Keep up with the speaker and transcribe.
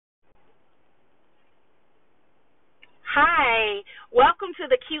Hey, welcome to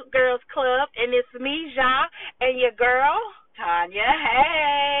the Cute Girls Club, and it's me, Ja, and your girl, Tanya.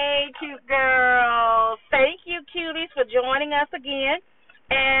 Hey, cute girls. Thank you, cuties, for joining us again.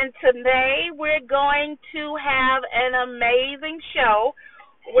 And today we're going to have an amazing show.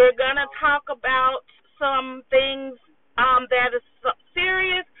 We're going to talk about some things that is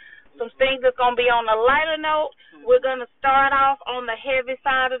serious, some things that's going to be on a lighter note. We're going to start off on the heavy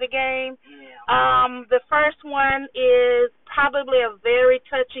side of the game. The first one is probably a very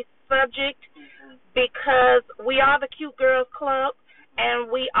touchy subject because we are the Cute Girls Club, and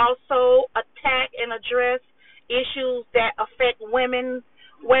we also attack and address issues that affect women's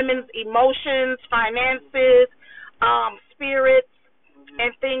emotions, finances, spirits, and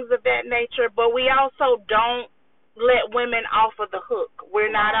things of that nature. But we also don't let women off of the hook.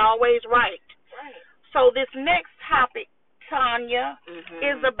 We're not always right. So this next topic, Tanya,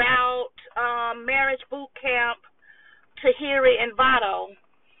 is about marriage boot camp, Tahiri and Vado.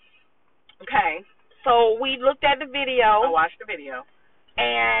 Okay. So we looked at the video. I watched the video.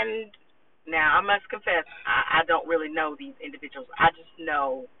 And now I must confess, I don't really know these individuals. I just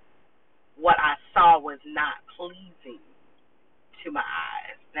know what I saw was not pleasing to my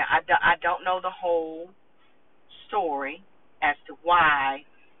eyes. Now, I don't know the whole story as to why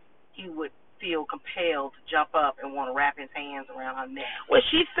he would feel compelled to jump up and want to wrap his hands around her neck. Well,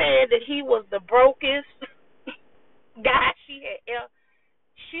 she said that he was the brokest guy she had ever.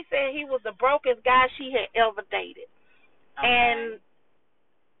 She said he was the brokest guy she had ever dated. Okay.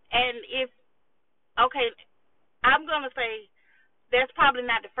 And if I'm gonna say that's probably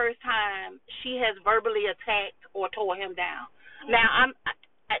not the first time she has verbally attacked or tore him down. Now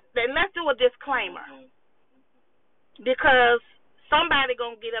then let's do a disclaimer because somebody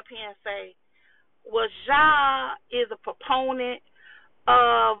gonna get up here and say, well, Ja is a proponent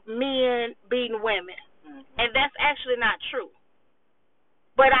of men beating women. And that's actually not true.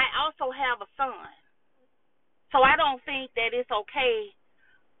 But I also have a son. So I don't think that it's okay.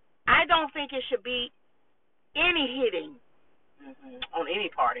 I don't think it should be any hitting. On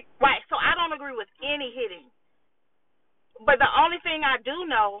any party. Right. So I don't agree with any hitting. But the only thing I do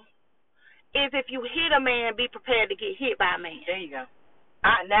know is if you hit a man, be prepared to get hit by a man. There you go.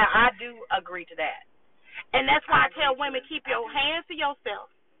 Now, I do agree to that. And that's why I tell women, keep your hands to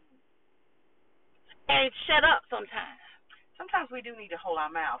yourself and shut up sometimes. Sometimes we do need to hold our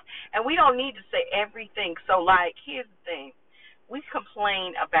mouth. And we don't need to say everything. So, like, here's the thing. We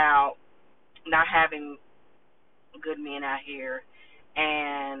complain about not having good men out here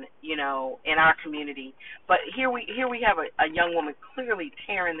and, you know, in our community. But here we have a young woman clearly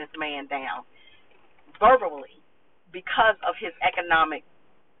tearing this man down verbally because of his economic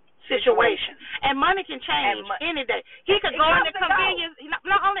situation. And money can change any day. He could go in the convenience.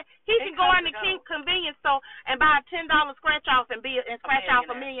 Not only he can go in the convenience store and buy a $10 scratch off and scratch off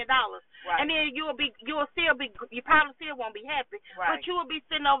 $1 million. Right. And then you probably still won't be happy. Right. But you will be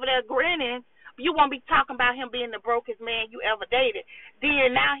sitting over there grinning. You won't be talking about him being the brokest man you ever dated.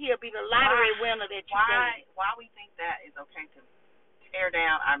 Then now he'll be the lottery winner that you dated. Why we think that is okay to tear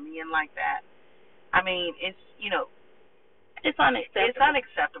down our men like that? I mean, it's, you know, it's unacceptable. It's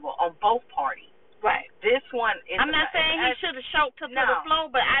unacceptable on both parties. Right. This one is. I'm not saying he should have choked her to the floor,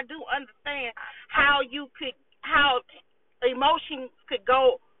 but I do understand how emotions could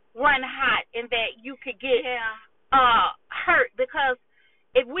go run hot and that you could get hurt, because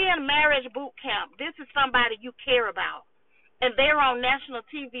if we're in marriage boot camp, this is somebody you care about, and they're on national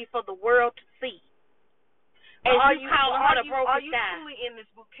TV for the world to see. And are you calling her the brokest guy? Are you truly in this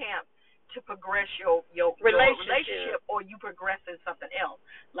boot camp to progress your relationship, or you progress in something else,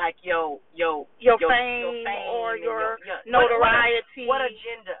 like your fame or your notoriety? What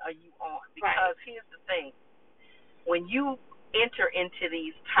agenda are you on? Because here's the thing: when you enter into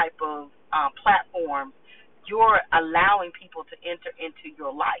these type of platforms, you're allowing people to enter into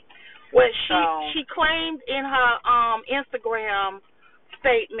your life. Well, she claimed in her Instagram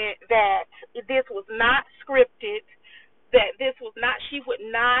statement that this was not scripted, that this was not. She would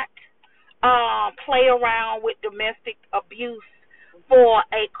not play around with domestic abuse for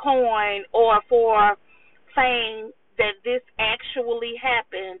a coin or for saying that this actually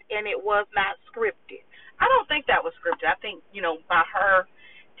happened and it was not scripted. I don't think that was scripted. I think, you know, by her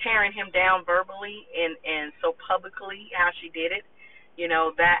tearing him down verbally and so publicly how she did it, you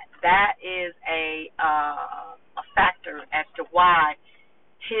know, that is a factor as to why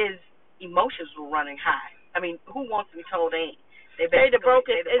his emotions were running high. I mean, who wants to be told they the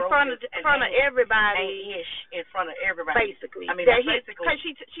brokest in front of everybody. In front of everybody. Basically. I mean, because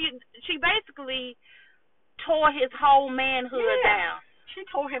she basically tore his whole manhood down. She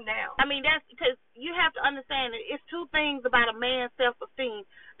tore him down. I mean, that's because you have to understand that it's two things about a man's self-esteem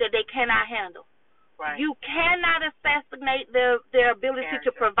that they cannot handle. Right. You cannot assassinate their ability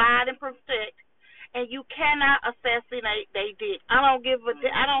to provide and protect, and you cannot assassinate their dick. I don't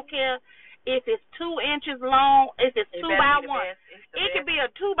care if it's 2 inches long, if it's 2 by 1. It could be a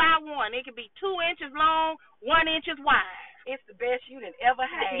 2 by 1. It could be 2 inches long, 1 inch wide. It's the best you done ever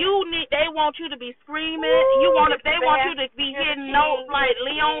had. They want you to be screaming. They want you to be hitting notes like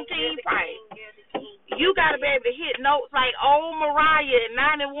Leontine Price. You got to be able to hit notes like old Mariah at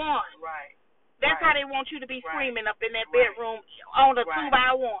 91. Right. That's how they want you to be screaming up in that bedroom on a 2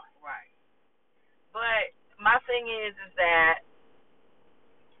 by 1. Right. But my thing is that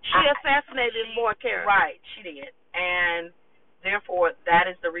she assassinated his boy character. Right, she did, and therefore that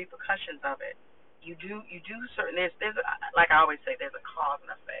is the repercussions of it. You do certain. There's like I always say, there's a cause and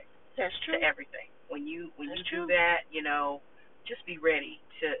effect. That's true. To everything. When you do that, just be ready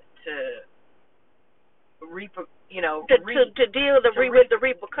to deal with the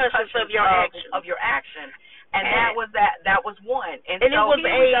repercussions of your action. And that was one. And so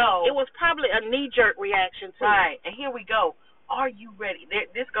it was probably a knee-jerk reaction too. Right. And here we go. Are you ready?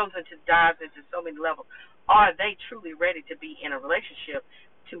 This dives into so many levels. Are they truly ready to be in a relationship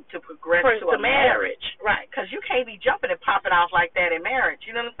to progress to a marriage? Right. Because you can't be jumping and popping off like that in marriage.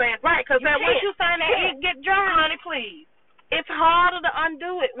 You know what I'm saying? Right. Because once you find that ink get dry, honey, please. It's harder to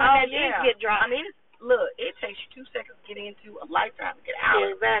undo it when that ink get dry. I mean, look, it takes you 2 seconds to get into, a lifetime to get out.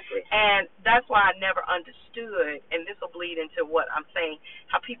 Exactly. And that's why I never understood, and this will bleed into what I'm saying,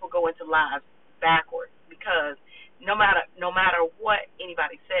 how people go into lives backwards. Because no matter what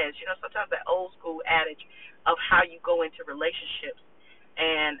anybody says, sometimes that old school adage of how you go into relationships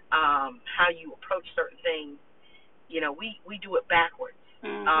and how you approach certain things, we do it backwards.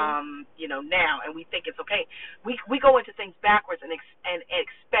 Mm-hmm. Now, and we think it's okay. We go into things backwards and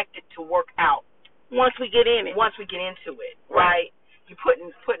expect it to work out. Once we get in it. Once we get into it, right? You're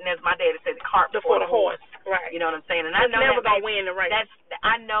putting, as my dad said, the cart before the horse. Right. You know what I'm saying? And I know never going to win the race.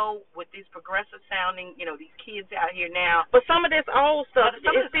 I know with these progressive sounding, these kids out here now. But some of this old stuff, it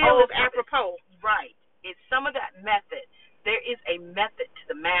still is apropos. Right. It's some of that method. There is a method to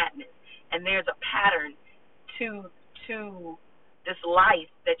the madness, and there's a pattern to this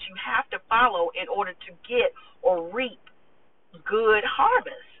life that you have to follow in order to get or reap good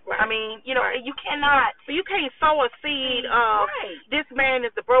harvest. Right. I mean, you cannot. So you can't sow a seed. This man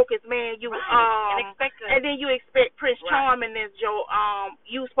is the brokest man. And then you expect Prince Charming is your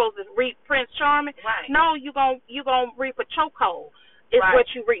you supposed to reap Prince Charming. Right. No, you gonna reap a chokehold. Is what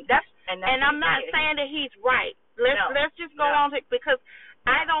you reap. And I'm not saying that he's right. Let's just go on to, because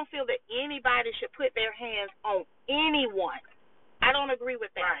I don't feel that anybody should put their hands on anyone. I don't agree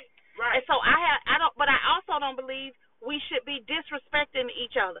with that. Right. And so but I also don't believe we should be disrespecting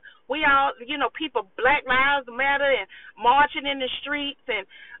each other. We all, people, Black Lives Matter and marching in the streets, and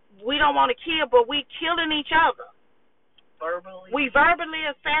we don't want to kill, but we killing each other. We verbally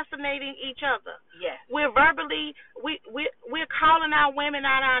assassinating each other. Yes. We're we're calling our women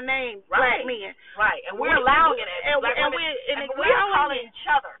out our names, Black men. Right. And we're allowing it. And we're calling each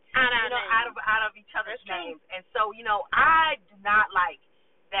other out of each other's names. And so, I do not like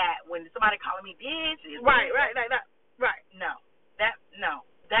that when somebody calling me bitch. Right. No.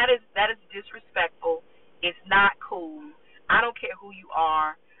 That is disrespectful. It's not cool. I don't care who you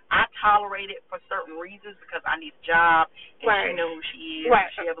are. I tolerate it for certain reasons because I need a job and she knows who she is. Right.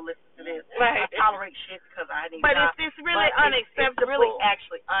 If she ever listens to this. Right. I tolerate shit because I need a job. But it's really unacceptable. It's really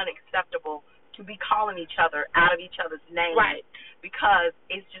actually unacceptable to be calling each other out of each other's names. Right. Because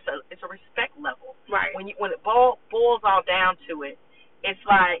it's just it's a respect level. Right. When it boils all down to it, it's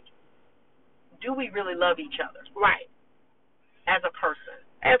like, do we really love each other? Right. As a person.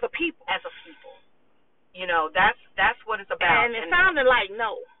 As a people. That's what it's about. And it sounded like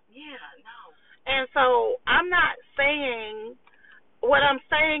no. Yeah, no. And so I'm not saying, what I'm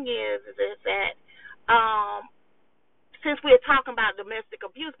saying is that since we're talking about domestic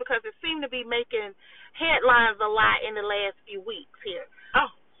abuse, because it seemed to be making headlines a lot in the last few weeks here. Oh.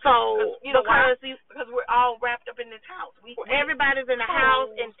 So because we're all wrapped up in this house. Everybody's in the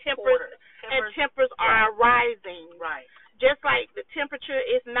house, and tempers are rising. Right. Just like the temperature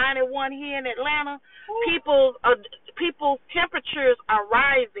is 91 here in Atlanta, people's temperatures are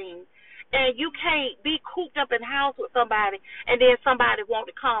rising, and you can't be cooped up in the house with somebody, and then somebody want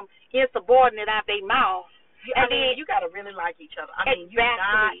to come insubordinate out their mouth. Then you got to really like each other. I mean, you got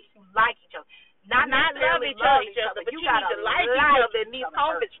to like each other. Not love each other, but you got to like each other in these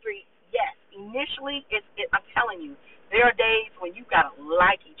COVID streets. Yes. Initially, I'm telling you, there are days when you got to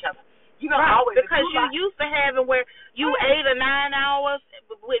like each other. You gonna right, always because you used to having where you 8 or 9 hours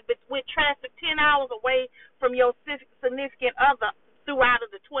with traffic, 10 hours away from your significant other throughout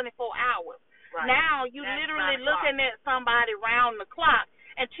of the 24 hours. Right. Now you That's literally looking at somebody round the clock,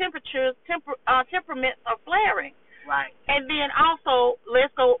 and temperaments are flaring. Right. And then also,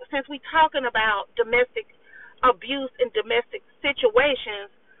 let's go, since we're talking about domestic abuse and domestic situations,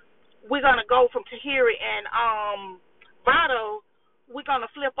 we're gonna go from Tahiri and Vado. We're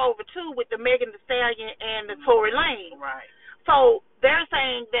gonna flip over too with the Megan Thee Stallion and the Tory Lanez. Right. So they're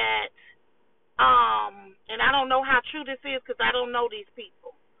saying that, and I don't know how true this is because I don't know these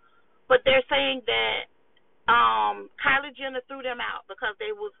people, but they're saying that Kylie Jenner threw them out because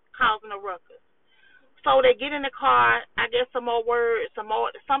they was causing a ruckus. So they get in the car. I guess some more words, some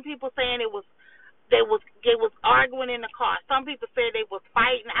more. Some people saying they was arguing in the car. Some people say they was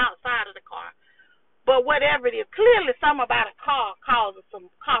fighting outside of the car. But whatever it is, clearly something about a car causes some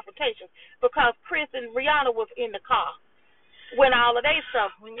confrontations because Chris and Rihanna was in the car when all of their stuff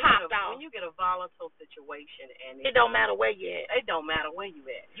popped off. When you get a volatile situation and it don't matter where you at. It don't matter where you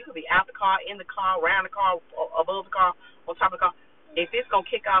at. You could be out the car, in the car, around the car, above the car, on top of the car. If it's gonna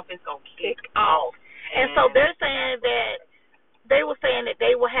kick off, it's gonna kick off. And so they're saying that they were saying that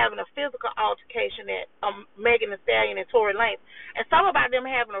they were having a physical altercation at Megan Thee Stallion and Tory Lanez, and some about them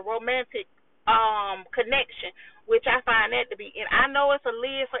having a romantic connection, which I find that to be. And I know it's a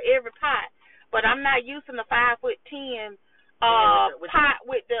lid for every pot, but I'm not using the 5'10" pot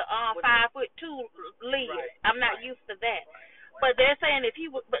with the 5'2" lid. Right. I'm not used to that. But they're saying if he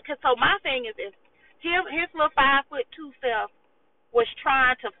was, because so my thing is if his little 5'2" self was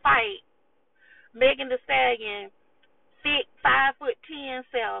trying to fight Megan Thee Stallion, thick 5'10"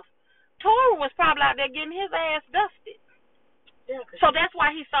 self, Tory was probably out there getting his ass dusted. Yeah, so that's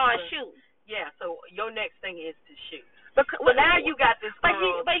why he started shooting. Yeah. So your next thing is to shoot. Because, so now you got this. But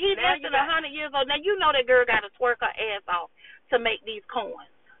he's less than 100 years old. Now you know that girl got to twerk her ass off to make these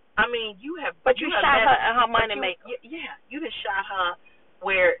coins. I mean, you have. But you shot her and her money maker. Yeah, you just shot her.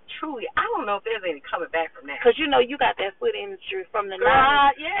 Where truly, I don't know if there's any coming back from that. Because you know you got that foot industry from the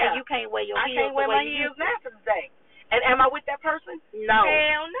 90s. Yeah. And you can't wear your heels. I can't wear my heels after the day. And am I with that person? No.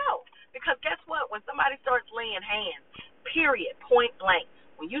 Hell no. Because guess what? When somebody starts laying hands, period, point blank,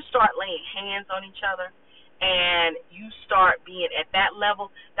 when you start laying hands on each other and you start being at that level,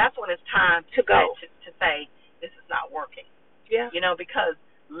 that's when it's time to go to say this is not working. Yeah. You know, because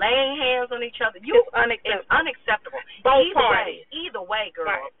laying hands on each other, it's unacceptable. Both parties. Either way, girls.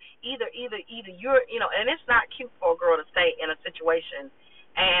 Right. Either you're, and it's not cute for a girl to stay in a situation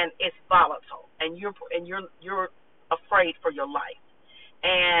and it's volatile and you're afraid for your life.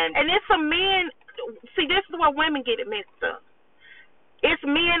 And it's some men. See, this is where women get it mixed up. It's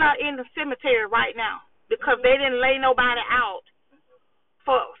men are in the cemetery right now because they didn't lay nobody out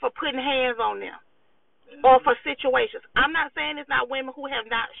for putting hands on them. Or for situations. I'm not saying it's not women who have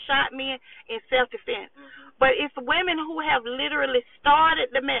not shot men in self-defense, but it's women who have literally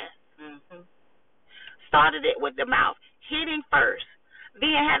started the mess, started it with the mouth, hitting first,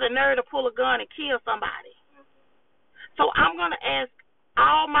 then had the nerve to pull a gun and kill somebody. So I'm going to ask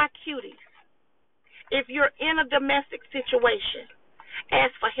all my cuties, if you're in a domestic situation,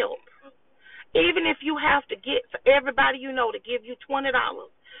 ask for help. Even if you have to get everybody you know to give you $20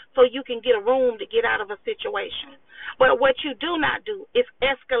 so you can get a room to get out of a situation. But what you do not do is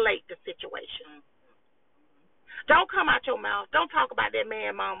escalate the situation. Don't come out your mouth. Don't talk about that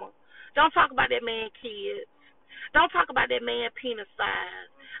man mama. Don't talk about that man kids. Don't talk about that man penis size.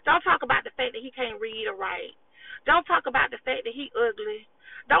 Don't talk about the fact that he can't read or write. Don't talk about the fact that he ugly.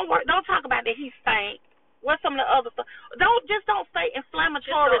 Don't talk about that he stank. What's some of the other stuff? Don't say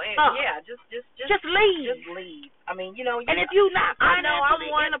inflammatory stuff. Yeah, just leave. Just leave. I mean, and if you're not financially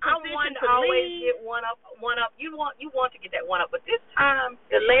in a position to always leave, get one up. You want to get that one up, but this time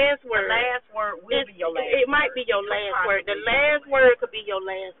the last word will be your last. It might be your last word. The last word could be your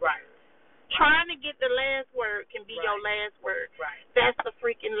last right. Trying to get the last word can be your last word. Right. That's the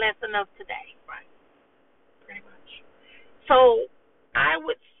freaking lesson of today. Right. Pretty much. So I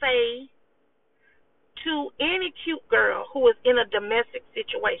would say to any cute girl who is in a domestic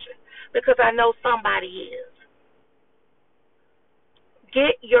situation, because I know somebody is,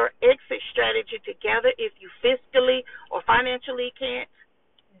 get your exit strategy together. If you fiscally or financially can't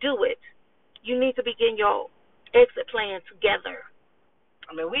do it, you need to begin your exit plan together.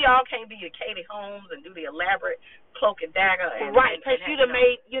 I mean, we all can't be the Katie Holmes and do the elaborate cloak and dagger. Because you'd have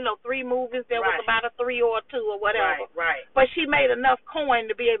made, 3 movies that was about a 3 or a 2 or whatever. Right. But she made enough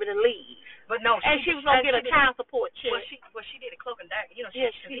coin to be able to leave. But no, she was going to get a child support check. Well, she did a cloak and dagger. He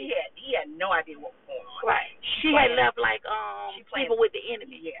had no idea what was going on. Right. She had left like people with the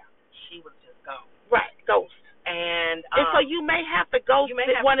enemy. Yeah. she was just gone. Right, ghost. And so you may have to ghost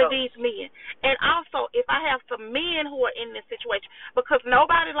one of these men. And also, if I have some men who are in this situation, because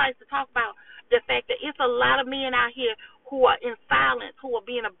nobody likes to talk about the fact that it's a lot of men out here who are in silence, who are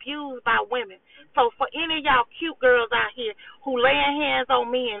being abused by women. So for any of y'all cute girls out here who laying hands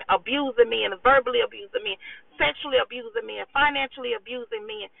on men, abusing men, verbally abusing men, sexually abusing men, financially abusing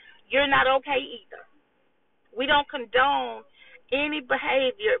men, you're not okay either. We don't condone any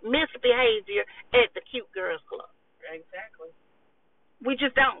misbehavior at the Cute Girls Club. Exactly. We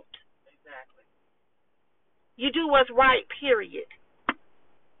just don't. Exactly. You do what's right, period.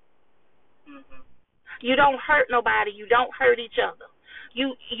 Mhm. You don't hurt nobody. You don't hurt each other.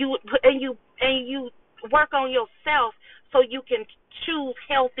 You work on yourself so you can choose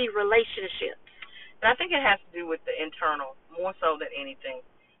healthy relationships. And I think it has to do with the internal more so than anything.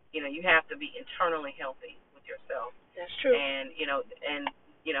 You know, you have to be internally healthy with yourself. That's true. And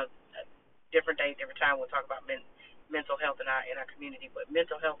different day, different time, we'll talk about mental health in our community. But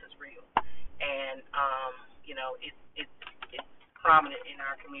mental health is real, and it's prominent in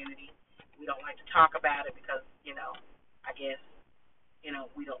our community. We don't like to talk about it because I guess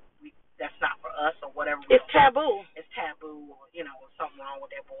that's not for us or whatever. It's taboo. It's taboo, or something wrong with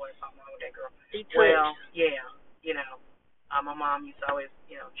that boy, something wrong with that girl. Well, yeah, my mom used to always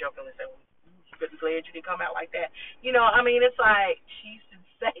jokingly say, "Good, glad you didn't come out like that." I mean, it's like she used to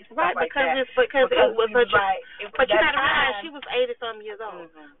say stuff right, like because that. because it was such right. But you got to realize she was 80-something years old,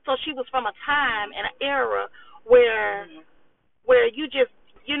 so she was from a time and an era where you just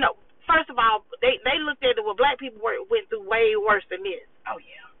first of all they looked at it where black people went through way worse than this. Oh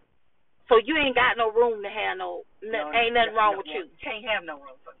yeah. So you ain't got no room to have ain't nothing wrong with you. Can't have no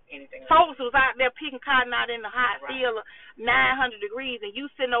room for anything. Folks was out there picking cotton out in the hot field of 900 degrees, and you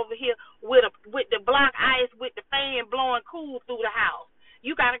sitting over here with the block ice with the fan blowing cool through the house.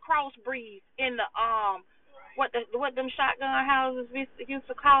 You got a cross breeze in the what them shotgun houses we used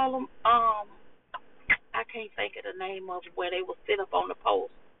to call them. I can't think of the name of where they would sit up on the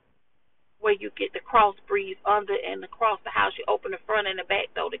post, where you get the cross breeze under and across the house. You open the front and the back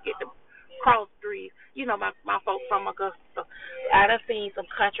door to get the cross breeze. My folks from Augusta, so I done seen some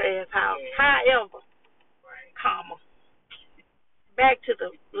country ass houses. However, back to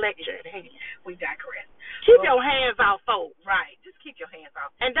the lecture at hand. We digress. Keep your hands off folks. Right. Just keep your hands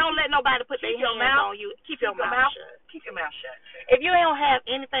off. And don't let nobody put their hands on you. Keep your mouth shut. Keep your mouth shut. If you don't have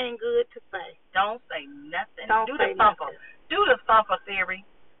anything good to say, don't say nothing. Do the thumper. Do the thumper theory.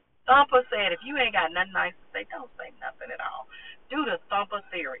 Thumper said if you ain't got nothing nice to say, don't say nothing at all. Do the thumper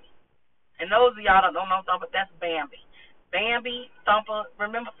theory. And those of y'all that don't know Thumper, that's Bambi. Bambi, Thumper,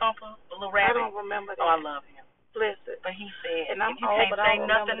 remember Thumper, the little rabbit? I don't remember that. Oh, I love him. Bless it. But he said, and I'm if you old, can't say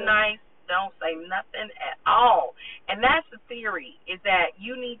nothing nice, don't say nothing at all. And that's the theory, is that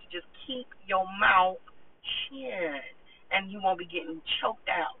you need to just keep your mouth shut, and you won't be getting choked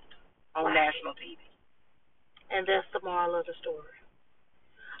out on national TV. And that's the moral of the story.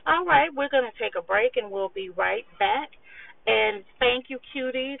 All right, we're going to take a break, and we'll be right back. And thank you,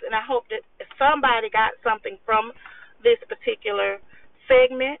 cuties, and I hope that somebody got something from this particular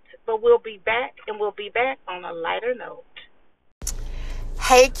segment, but we'll be back on a lighter note.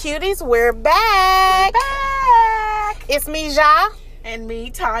 Hey, cuties, we're back. It's me, Ja. And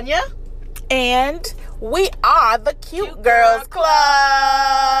me, Tanya. And we are the Cute Girls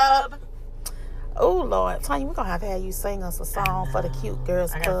Club. Oh, Lord. Tanya, we're going to have you sing us a song for the Cute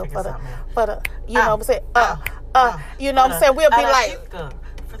Girls Club. For the you know what I'm saying? You know what I'm saying? We'll be like,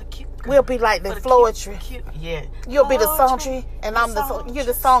 we'll be like the floetry. Yeah. You'll be the songtress, and you're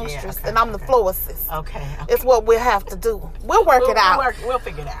the songstress, and I'm the floicist. Okay. It's what we'll have to do. We'll work it out. We'll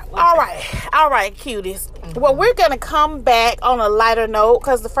figure it out. All right, cuties. Well, we're going to come back on a lighter note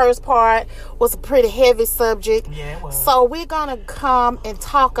because the first part was a pretty heavy subject. Yeah, it was. So we're going to come and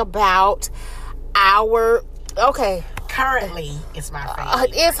talk about currently it's my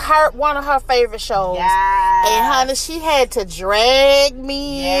favorite. It's one of her favorite shows. Yes. And honey, she had to drag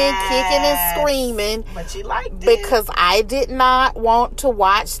me in kicking and screaming. But she liked it. Because I did not want to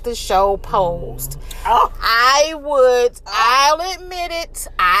watch the show Posed. Oh. I'll admit it.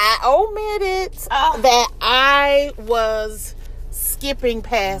 That I was skipping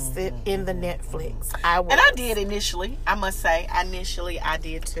past it in the Netflix. And I did initially. I must say, I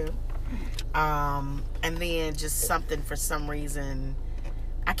did too. And then just something for some reason,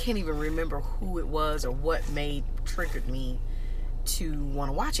 I can't even remember who it was or what triggered me to want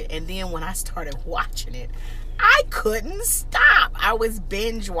to watch it. And then when I started watching it, I couldn't stop. I was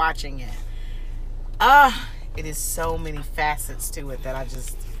binge watching it. It is so many facets to it that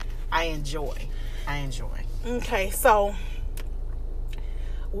I enjoy. Okay, so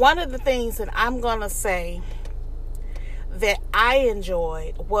one of the things that I'm going to say that I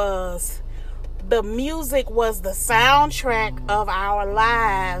enjoyed was the music was the soundtrack of our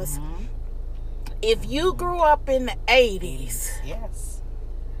lives. If you grew up in the 80s, yes,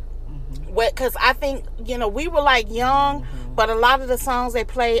 because I think, we were like young, but a lot of the songs they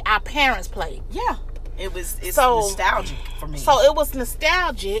played, our parents played. Yeah. It's nostalgic for me. So it was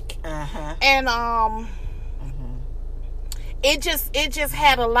nostalgic. And it just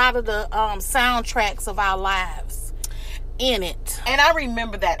had a lot of the soundtracks of our lives in it. And I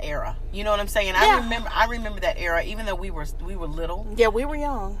remember that era. You know what I'm saying? Yeah. I remember that era, even though we were little. Yeah, we were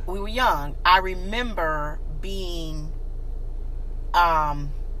young. We were young. I remember being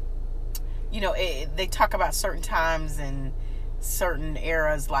they talk about certain times and certain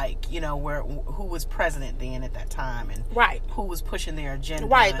eras, like, where who was president then at that time, and right, who was pushing their agenda,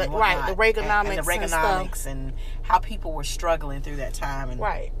 right, and right, the Reaganomics and how people were struggling through that time, and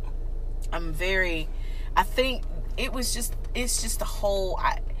right. I think it's just the whole.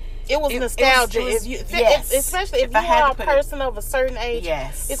 It was nostalgia. Especially if you are a person of a certain age,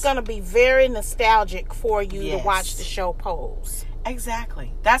 yes, it's going to be very nostalgic for you to watch the show Pose.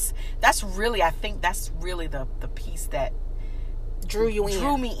 Exactly. That's really, I think that's really the piece that drew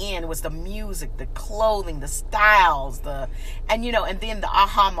me in was the music, the clothing, the styles, and then the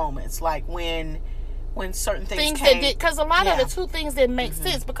aha moments, like when certain things came, that did, because a lot of the two things didn't make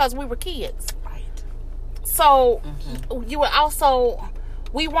sense because we were kids, right? So you were also,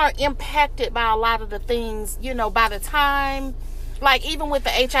 we weren't impacted by a lot of the things, by the time, like even with the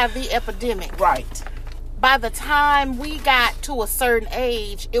HIV epidemic, right? By the time we got to a certain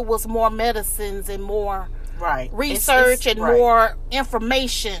age, it was more medicines and more research and more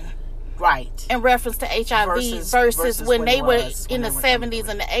information, right, in reference to HIV versus when they were in the 70s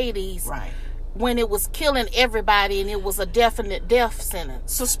and the 80s, right, when it was killing everybody and it was a definite death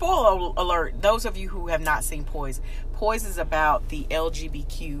sentence. So, spoiler alert, those of you who have not seen Poise is about the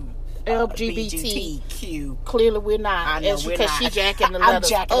LGBTQ. Clearly we're not. I know we're because not. She jacking the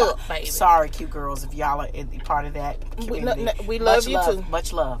letters up, baby. Sorry, cute girls, if y'all are part of that community. We love you too.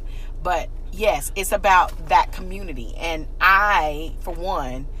 Much love. But yes, it's about that community, and I, for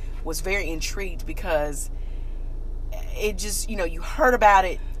one, was very intrigued because it just, you heard about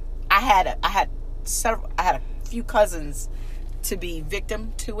it. I had a few cousins to be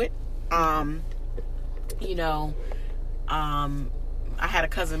victim to it. I had a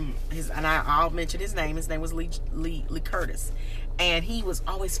cousin, and I'll mention his name. His name was Lee Curtis, and he was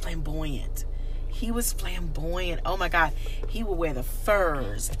always flamboyant. Oh my God, he would wear the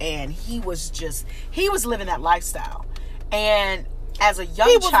furs, and he was living that lifestyle. And as a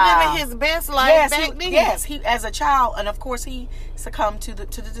young child, he was living his best life back then. Yes, he as a child, and of course he succumbed to the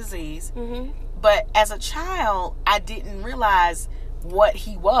disease. But as a child, I didn't realize what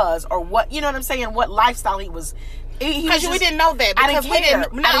he was, or what, you know what I'm saying, what lifestyle he was. Because we didn't know that. I didn't care.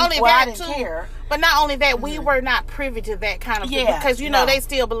 I didn't care. But not only that, we were not privy to that kind of thing. Because, they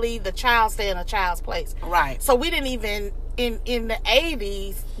still believe the child stay in a child's place. Right. So we didn't even, in the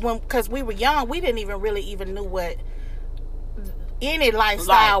 80s, because we were young, we didn't even really even knew what any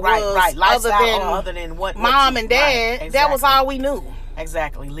lifestyle was. Right. Lifestyle other than what mom and dad. Right, exactly. That was all we knew.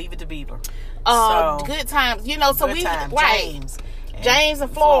 Exactly. Leave it to Beaver. Good times. So good we, times. right. James in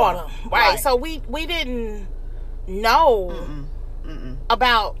Florida. Right. So we didn't know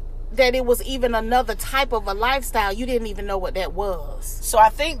about that it was even another type of a lifestyle. You didn't even know what that was. So I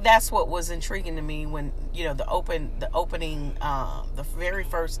think that's what was intriguing to me when, the opening, the very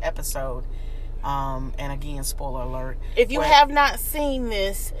first episode, and again, spoiler alert. If you have not seen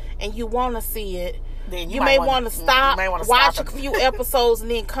this and you want to see it, then you may want to stop, watch a few episodes, and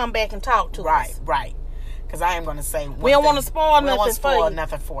then come back and talk to us. Right. Because I am going to say we don't want to spoil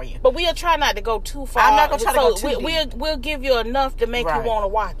nothing for you. But we'll try not to go too far. I'm not going to try to go too deep. We'll give you enough to make you want to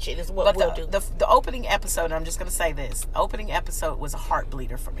watch it, is what we'll do. The opening episode, and I'm just going to say this, opening episode was a heart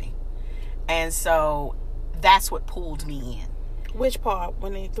bleeder for me. And so that's what pulled me in. Which part?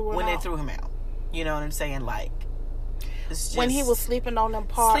 When they threw him out. You know what I'm saying? Like, it's just, when he was sleeping on them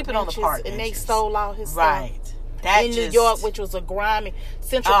park benches, and they stole all his stuff. Right. New York, which was a grimy.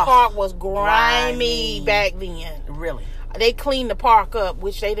 Central Park was grimy back then. Really? They cleaned the park up,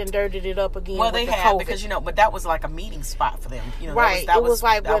 which they done dirtied it up again. Well, they had, because but that was like a meeting spot for them. Right. It was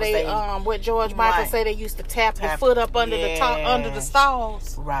like where they what George Michael said, they used to tap your foot up under the top, under the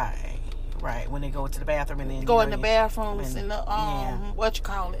stalls. Right. Right. When they go to the bathroom and then go in the bathrooms and the what you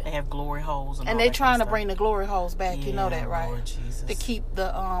call it? They have glory holes and they all trying that to bring the glory holes back. Yeah, you know that, right? Lord Jesus. To keep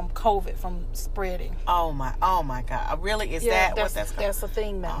the COVID from spreading. Oh my God! Really? Is that what that's a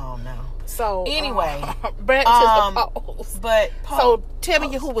thing now? Oh no. So anyway, back to the polls. But so tell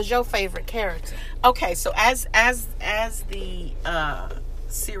me, who was your favorite character? Okay, so as the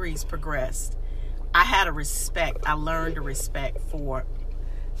series progressed, I had a respect. I learned a respect for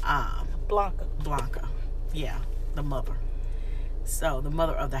Blanca. Yeah, the mother. So the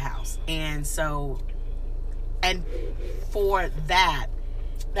mother of the house, and for that.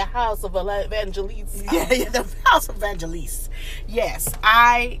 The house of Evangelist. Yeah, the house of Evangelist. Yes,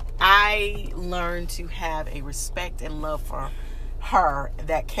 I learned to have a respect and love for her,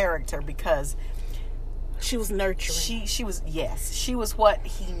 that character, because she was nurturing. She was what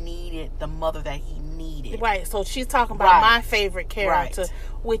he needed, the mother that he needed. Right. So she's talking about my favorite character,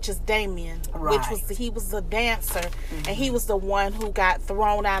 which is Damien. Right. He was a dancer, and he was the one who got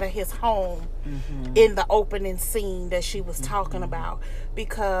thrown out of his home in the opening scene that she was talking about,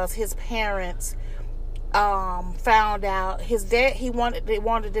 because his parents found out his dad they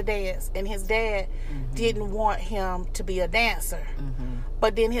wanted to dance, and his dad didn't want him to be a dancer.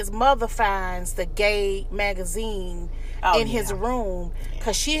 But then his mother finds the gay magazine in his room,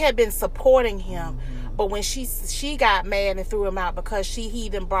 because she had been supporting him. But when she got mad and threw him out because he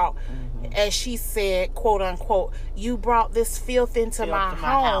done brought, as she said, quote unquote, you brought this filth into my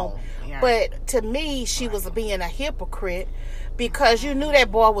home. Yeah. But to me, she was being a hypocrite, because you knew that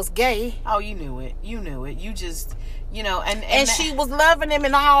boy was gay. Oh, you knew it. You just, and she was loving him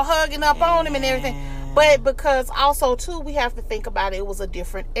and all hugging up on him and everything. But because also too, we have to think about it was a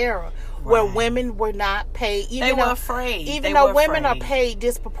different era where women were not paid. They were afraid. Even though women are paid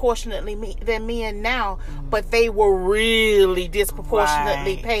disproportionately than men now, but they were really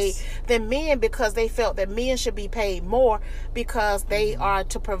disproportionately paid than men, because they felt that men should be paid more because they are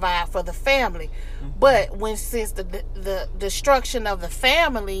to provide for the family. But since the destruction of the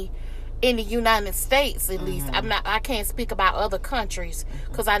family in the United States, at least, I can't speak about other countries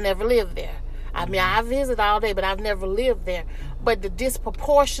because I never lived there. I mean, I visit all day, but I've never lived there. But the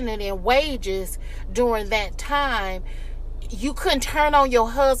disproportionate in wages during that time, you couldn't turn on your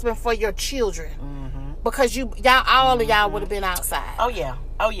husband for your children, because all of y'all would have been outside. Oh yeah.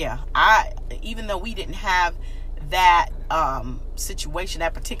 Even though we didn't have that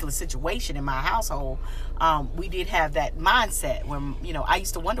that particular situation in my household, we did have that mindset when I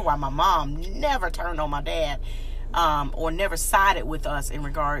used to wonder why my mom never turned on my dad. Or never sided with us in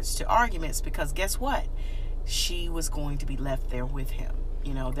regards to arguments, because guess what? She was going to be left there with him.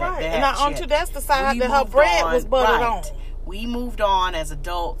 That's the side that her bread was buttered on. We moved on as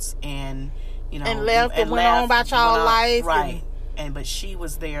adults, and left and went on about y'all life, right? But she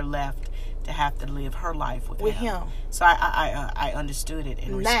was there, left to have to live her life with him. So I understood it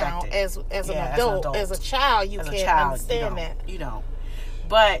and respected it. Now, as an adult, as a child, you can't understand that.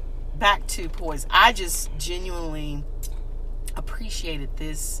 But back to Poise, I just genuinely appreciated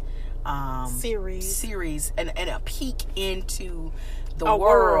this series and a peek into the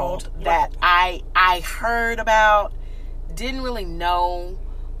world that I heard about, didn't really know,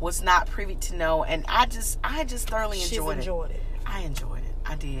 was not privy to know, and I just thoroughly enjoyed it. I enjoyed it.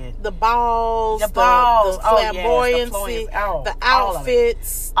 I did. The balls, the flamboyancy, the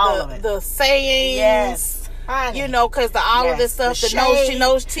outfits, all of it. The sayings. Yes. Because all of this stuff, the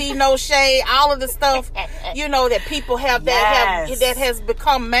no tea, no shade, all of the stuff, that people have that has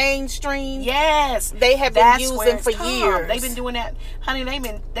become mainstream. Yes, they have been using for years. They've been doing that, honey.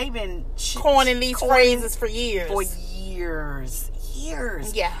 They've been coining these phrases for years.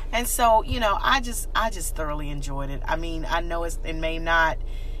 Yeah. And so I just thoroughly enjoyed it. I mean, I know it may not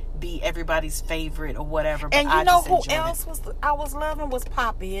be everybody's favorite or whatever, but and who else I was loving was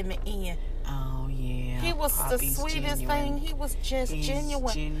Poppy in the end. Oh yeah, he was Poppy's the sweetest thing. He was just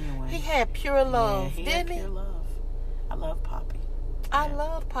genuine. He had pure love, didn't he? Pure love. I love Poppy. I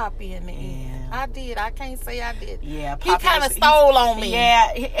love Poppy in the end. I did. I can't say I did. Yeah, Poppy, he kind of stole on me.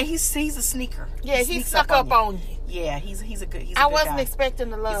 Yeah, he's a sneaker. Yeah, he snuck up on you. Yeah, he's a good. I wasn't expecting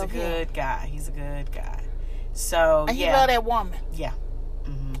to love him. He's a good guy. He's a good guy. So and he loved that woman. Yeah.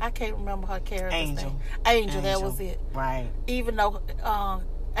 I can't remember her character's name. Angel. Angel, that was it. Right. Even though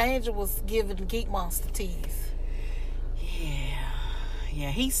Angel was giving Geek Monster tease. Yeah.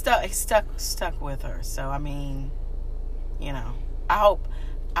 He stuck with her. So I mean, I hope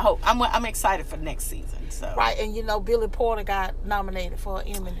I'm excited for next season. So right, and Billy Porter got nominated for an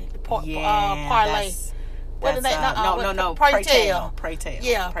Emmy. Parlay. What is that? No. Pray Tell.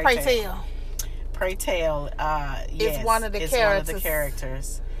 Yeah, Pray Tell. Pray Tell. It's one of the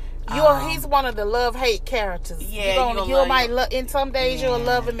characters. He's one of the love-hate characters. Yeah, you might love. In some days you'll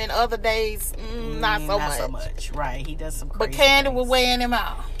love him, in other days not so much. Right? He does some crazy But Candy things. was wearing him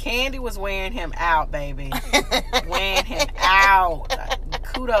out. Candy was wearing him out, baby. Wearing him out.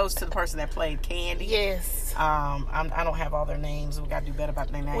 Kudos to the person that played Candy. Yes. I don't have all their names. We got to do better about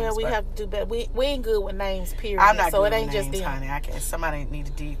their names. Well, we have to do better. We ain't good with names, period. I'm not so good it ain't with just names, them. honey. Somebody need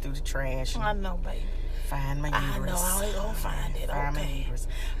to dig through the trash. I know, baby. Find my uterus. I know. I ain't gonna find it. Find my Okay. uterus.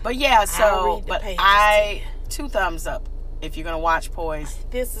 But yeah, so but 2 thumbs up if you're gonna watch Poise.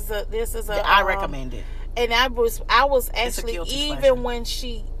 This is a. I recommend it. And I was actually, even pleasure. when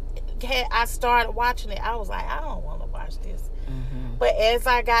I started watching it, I was like, I don't want to watch this. Mm-hmm. But as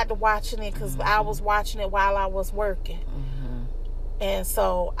I got to watching it, because I was watching it while I was working, and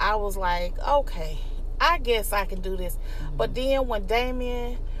so I was like, okay, I guess I can do this. But then when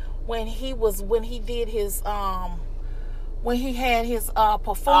Damien, when he did his when he had his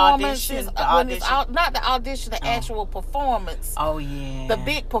performances, not the audition, the actual performance. Oh yeah, the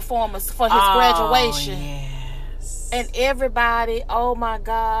big performance for his graduation. Yes. And everybody, oh my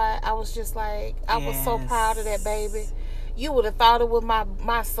God, I was just like, I was so proud of that baby. You would have thought it was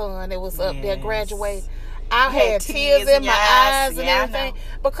my son that was up there graduating. I had tears in my eyes and everything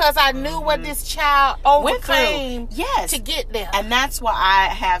because I knew what this child overcame to get there. And that's why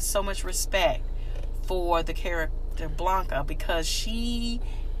I have so much respect for the character Blanca, because she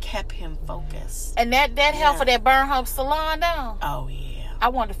kept him focused. And that heifer that burned her salon down. Oh yeah. I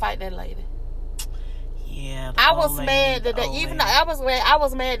wanted to fight that lady. Yeah. I was mad that I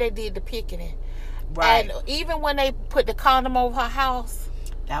was mad they did the picketing. Right. And even when they put the condom over her house.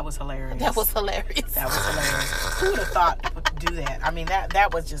 That was hilarious. That was hilarious. Who would have thought people could do that? I mean,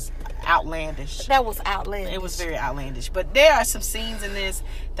 that was just outlandish. That was outlandish. It was very outlandish. But there are some scenes in this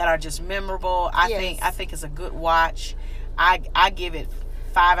that are just memorable. I think it's a good watch. I give it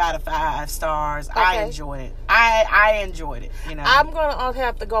 5 out of 5 stars. Okay. I enjoyed it. I enjoyed it. You know, I'm gonna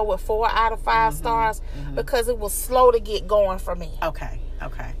have to go with 4 out of 5 stars because it was slow to get going for me. Okay.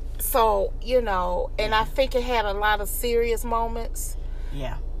 So and I think it had a lot of serious moments.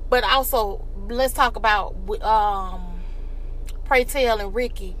 Yeah. But also, let's talk about Pray Tell and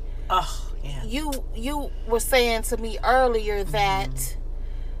Ricky. Oh, yeah. You were saying to me earlier that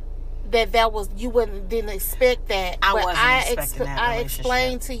that was you didn't expect that. I wasn't expecting that. I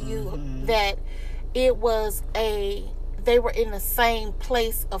explained to you that it was they were in the same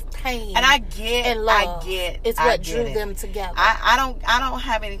place of pain, and I get and love. It's what drew them together. I don't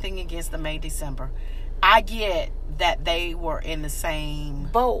have anything against the May December. I get that they were in the same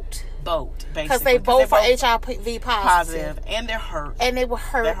boat, basically. Because they both are HIV positive. And they're hurt. And they were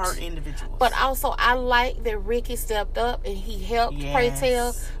hurt. They're hurt individuals. But also, I like that Ricky stepped up and he helped Pray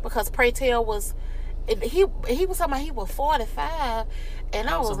Tell, because Pray Tell was, he was talking about he was 45. And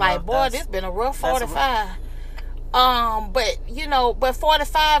I was like, boy, this been a rough 45. But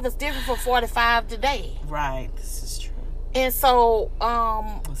 45 is different from 45 today. Right. This is true. And so,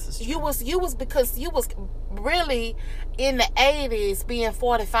 you was because you was really in the 80s being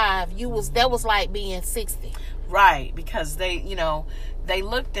 45. That was like being 60. Right, because they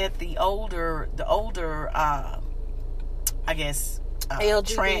looked at the older I guess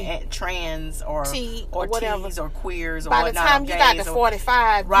trans or whatever, T's or queers or by whatnot. the time you got to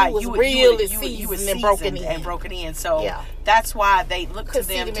 45, you was really seasoned and broken in. So that's why they looked to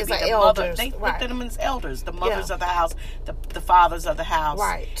them to be the mother. They looked at them as elders, the mothers of the house, the fathers of the house.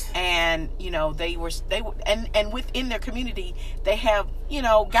 Right. And they were and within their community they have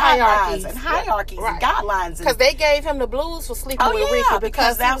guidelines and hierarchies and guidelines, because they gave him the blues for sleeping with Ricky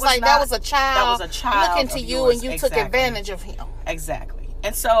because that was a child looking to you and you took advantage of him. Exactly.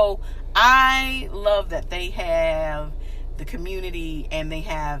 And so I love that they have the community and they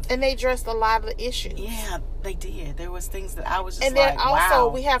addressed a lot of the issues. Yeah, they did. There was things that I was just and then also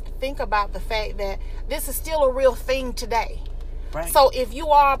wow. We have to think about the fact that this is still a real thing today. Right. So if you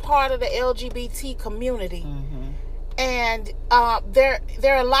are a part of the LGBT community, and there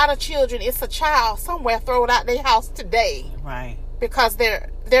are a lot of children, it's a child somewhere thrown out their house today, right? Because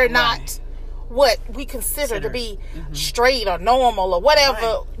they're not what we consider to be straight or normal or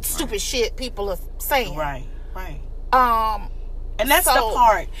whatever stupid shit people are saying. Right. And that's the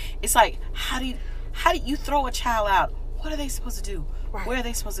part. It's like, how do you throw a child out? What are they supposed to do? Right. Where are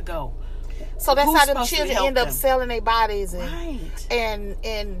they supposed to go? So that's how them children end up selling their bodies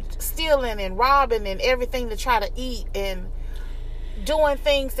and stealing and robbing and everything to try to eat and doing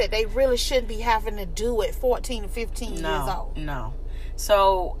things that they really shouldn't be having to do at 14 and 15 years old.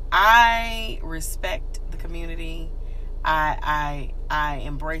 So I respect the community. I I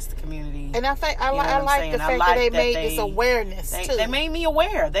embrace the community. And I think I like the fact that they made this awareness too. They made me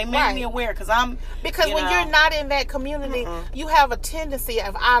aware. They made me aware because when you're not in that community, you have a tendency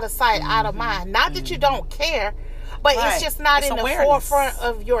of out of sight, out of mind. Not that you don't care, but it's just not in the forefront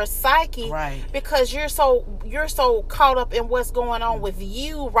of your psyche, because you're so caught up in what's going on with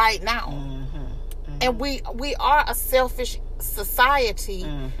you right now. And we are a selfish society,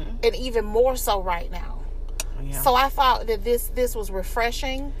 and even more so right now. Yeah. So I thought that this was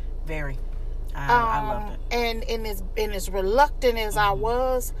refreshing. Very. I loved it. And as reluctant as I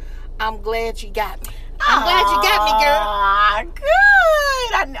was, I'm glad you got me. I'm glad you got me, girl.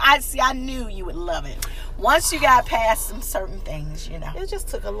 Good. I knew you would love it. Once you got past some certain things, It just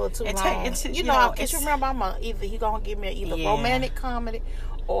took a little too long. Because you remember, you're going to give me either romantic comedy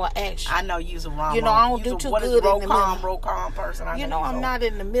or action. I know you's a rom. I don't do too good in the middle. Rom-com person. I'm not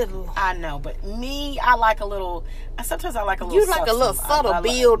in the middle. I know, but me, I like a little. Sometimes I like a little. You like a little subtle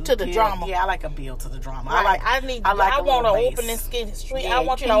build to the drama. Yeah, I like a build to the drama. Right. I want to open this street. I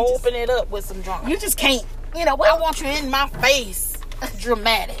want you to open it up with some drama. You just can't. I want you in my face,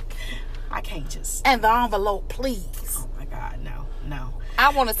 dramatic. I can't just. And the envelope, please. Oh my God, no. I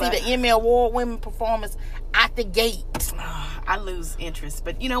want to see the Emmy Award winning performance at the gate. I lose interest,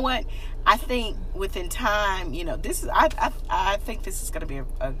 but you know what? I think within time, this is. I think this is going to be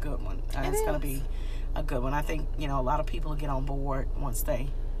a good one. It's going to be a good one. I think a lot of people will get on board once they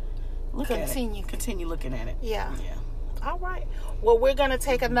continue looking at it. Yeah. All right. Well, we're going to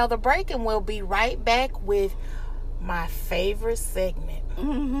take another break, and we'll be right back with my favorite segment.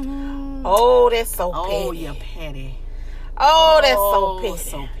 Oh, that's so petty. Oh, you're petty. Oh, that's so petty.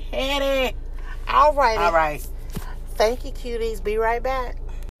 So petty. All right. All right. Thank you, cuties. Be right back.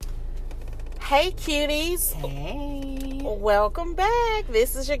 Hey, cuties. Hey. Welcome back.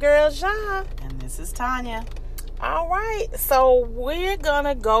 This is your girl, Jean. And this is Tanya. All right. So we're going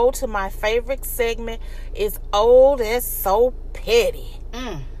to go to my favorite segment. It's Oh, that's so petty.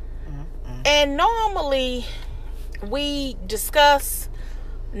 And normally we discuss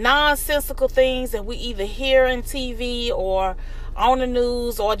nonsensical things that we either hear on TV or on the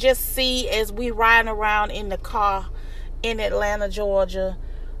news or just see as we riding around in the car in Atlanta, Georgia,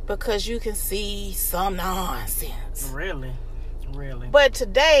 because you can see some nonsense. Really? But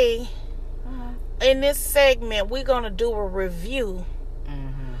today, in this segment, we're going to do a review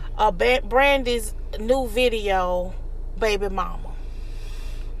of Brandy's new video, Baby Mama.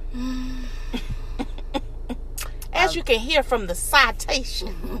 As you can hear from the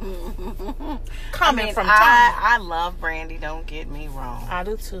citation coming from Tanya. I love Brandy, don't get me wrong. I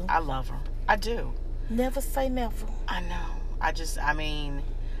do too. I love her. I do. Never say never. I know. I just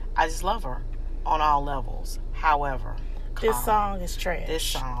love her on all levels. However, this song is trash. This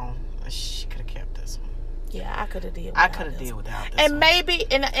song, she could have kept this one. Yeah, I could have did without this and one. Maybe,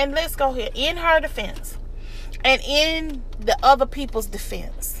 and let's go here. In her defense, and in the other people's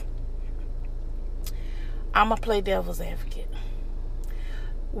defense, I'm going to play devil's advocate.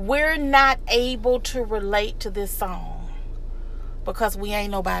 We're not able to relate to this song because we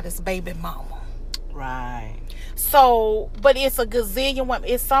ain't nobody's baby mama. Right. So, but it's a gazillion women.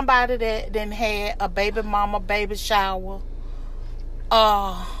 It's somebody that then had a baby mama, baby shower.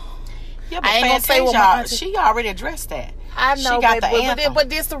 Yeah, but I ain't gonna say what my auntie, she already addressed that. I know, she got the anthem. but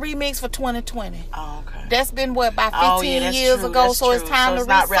this the remix for 2020. Oh, okay. That's been about 15 years ago, that's so true. it's time to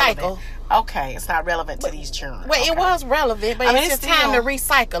recycle. Okay, it's not relevant to these children. Well, it was relevant, but it's just time to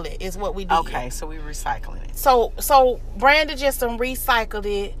recycle it, is what we did. Okay, so we're recycling it. So Brandy just recycled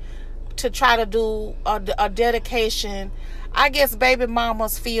it to try to do a dedication. I guess baby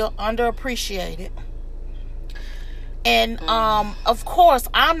mamas feel underappreciated. And, of course,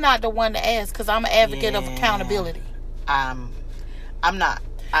 I'm not the one to ask because I'm an advocate of accountability. I'm not.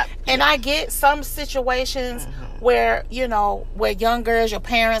 And I get some situations where, where young girls, your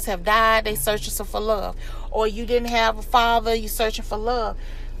parents have died, they searching for love. Or you didn't have a father, you searching for love.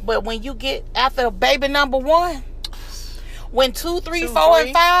 But when you get after baby number one, when 2, 3, 4,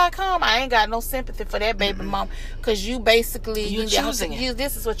 and 5 come, I ain't got no sympathy for that baby mama. Because you basically... You're choosing it.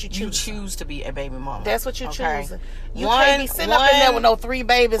 This is what you choose. You choose to be a baby mama. That's what you're choosing. You can't be sitting up in there with no 3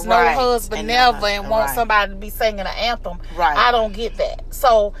 babies, no husband, never, and want somebody to be singing an anthem. Right. I don't get that.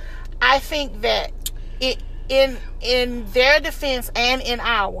 So, I think that in their defense and in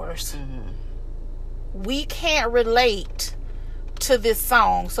ours, we can't relate to this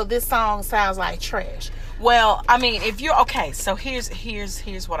song. So, this song sounds like trash. Well, I mean, if you're okay, so here's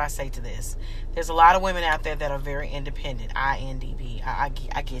what I say to this. There's a lot of women out there that are very independent. INDP. I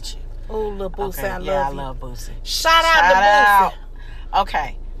get you. Oh, little Boosie, okay. I love you. Yeah, I love Boosie. Shout out to Boosie.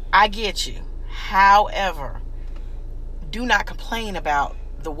 Okay, I get you. However, do not complain about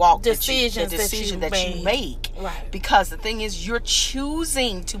the walk decision that you make. Right. Because the thing is, you're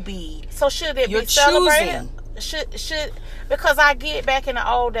choosing to be. So should it be celebrated? Should because I get back in the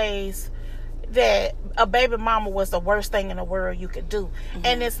old days that a baby mama was the worst thing in the world you could do.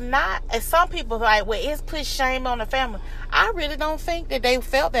 And it's not, and some people like, well, it's put shame on the family. I really don't think that they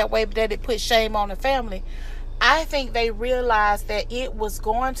felt that way, that it put shame on the family. I think they realized that it was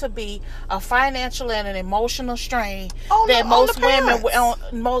going to be a financial and an emotional strain that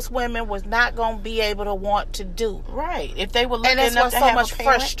most women was not going to be able to want to do. Right. If they were looking and enough that's to why so have much a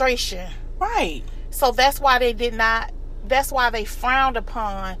parent. frustration. Right. So that's why they did not. That's why they frowned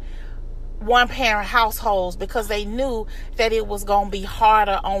upon one-parent households, because they knew that it was going to be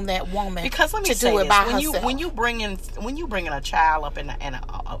harder on that woman. Because let me to say do it this. by herself. When you bringing a child up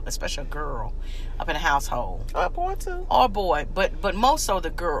especially a girl up in a household, or a boy too, or a boy, but most so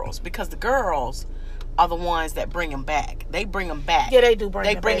the girls, because the girls are the ones that bring them back. They bring them back. Yeah, they do bring.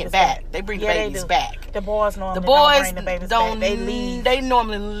 They bring it back. They bring the babies back. The boys normally don't bring the babies back. They leave. They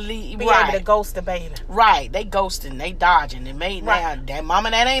normally leave. Be able to ghost the baby. Right. They ghosting. They dodging. They made that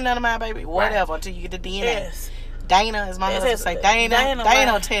mama. That ain't none of my baby. Whatever. Until you get the DNA. Yes. Dana, as my husband say.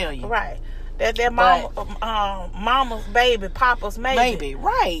 Dana will tell you. Right. That mama's baby, papa's maybe.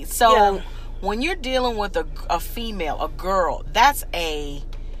 Right. So when you're dealing with a female, a girl, that's a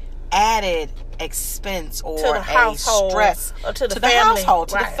added expense or to the household, stress or to the household,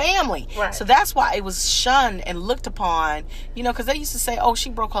 to right. the family. Right. So that's why it was shunned and looked upon, because they used to say, "Oh, she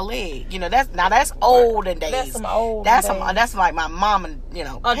broke her leg." That's olden days. That's some old. That's like my mom and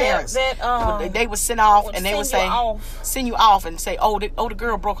parents. They would send off and they would say, send you off and say, "Oh, the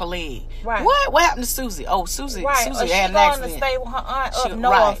girl broke her leg." Right. What happened to Susie? Oh, Susie right. Susie or had an accident. She going to stay with her aunt up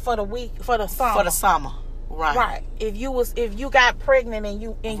north for the week, for the summer. Right. Right. If you got pregnant and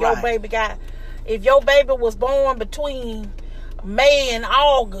your baby if your baby was born between May and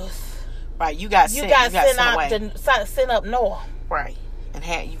August, right, you got sent up north. Right. And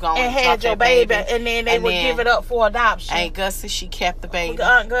had your baby, and then they would give it up for adoption. Aunt Gussie, she kept the baby.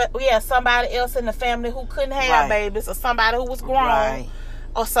 Somebody else in the family who couldn't have babies, or somebody who was grown,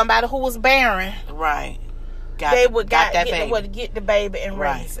 or somebody who was barren. Right. They would get the baby and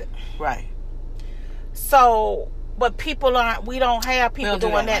raise it. Right. So, but we don't have people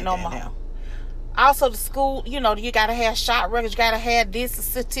doing that no more. Now. Also, the school, you gotta have shot records, you gotta have this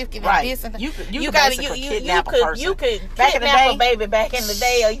certificate and this and that. You could kidnap a baby back in the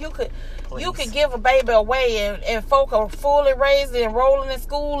day, or you could give a baby away and folk are fully raised and enrolling in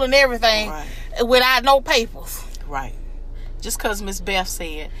school and everything without no papers. Right. Just because Miss Beth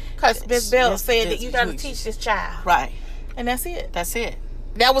said. Because Miss Beth said that you gotta teach this child. Right. And that's it.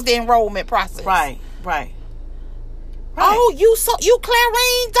 That was the enrollment process. Right. Oh, you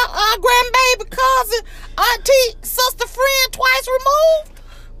Clarine's grandbaby, cousin, auntie, sister, friend, twice removed.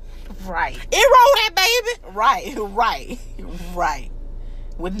 Right. Enroll that baby. Right.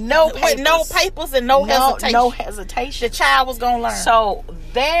 With no papers and no hesitation. No hesitation. The child was gonna learn. So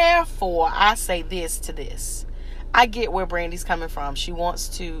therefore, I say this to this. I get where Brandy's coming from. She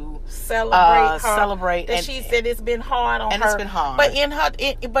wants to celebrate. And she said it's been hard on her. And it's been hard.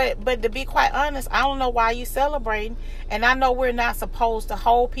 But but to be quite honest, I don't know why you celebrating. And I know we're not supposed to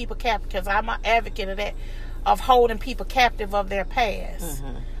hold people captive, because I'm an advocate of that, of holding people captive of their past.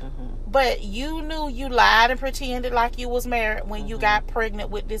 But you knew you lied and pretended like you was married when you got pregnant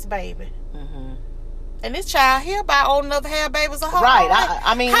with this baby. And this child here about old enough to have babies of her. Right.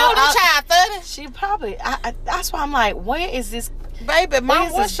 I mean, how old is child? 30? She probably. That's why I'm like, where is this baby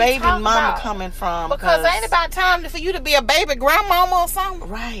mama? Where's this baby mama coming from? Because ain't about time for you to be a baby grandmama or something.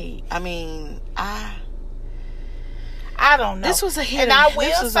 Right. I mean, I don't know. This was a hit. And I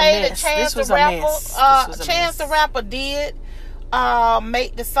will say that Chance the Rapper did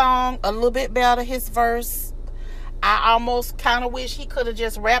make the song a little bit better. His verse. I almost kind of wish he could have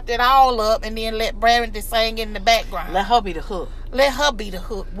just wrapped it all up and then let Brandy sing in the background. Let her be the hook.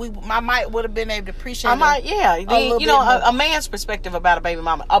 I might would have been able to appreciate it. A man's perspective about a baby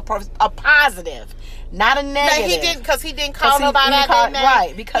mama, a positive, not a negative. No, he didn't, because he didn't call nobody out that name.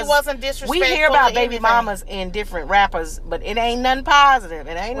 Right, because he wasn't disrespectful. We hear about baby mamas in different rappers, but it ain't nothing positive.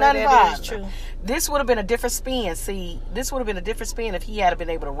 That is true. This would have been a different spin. See, this would have been a different spin if he had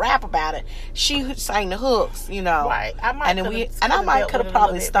been able to rap about it. She sang the hooks, Right. I might could have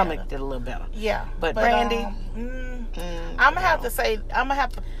probably stomached it a little better. Yeah. But Brandy, I'm gonna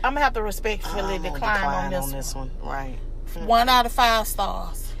have to respectfully decline on this one. Right. 1 out of 5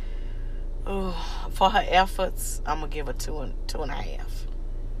 stars. For her efforts, I'm gonna give her 2.5.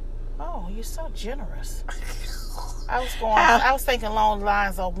 Oh, you're so generous. I was thinking along the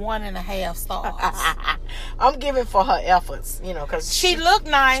lines of 1.5 stars. I'm giving for her efforts, because she looked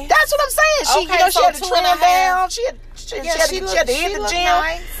nice. That's what I'm saying. She, she had to trim down. She had to hit the gym.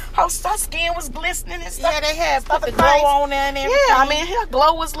 Nice. Her skin was glistening and stuff. Yeah, they had put the glow on there and everything. Yeah, I mean, her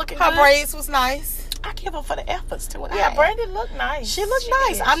glow was looking good. Her braids was nice. I give her for the efforts to it. Yeah, Brandy looked nice. She looked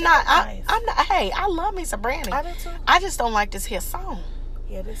nice. I'm not. Hey, I love me some Brandy. I do too. I just don't like this here song.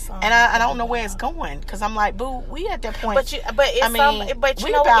 Yeah, this song. And I don't know where it's going because I'm like, boo, we at that point. But it's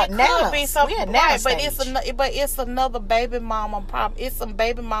we about it nanas. Could be something, we at right? Stage. But it's another baby mama problem. It's some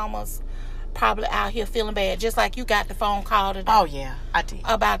baby mamas probably out here feeling bad, just like you got the phone call today. Oh yeah, I did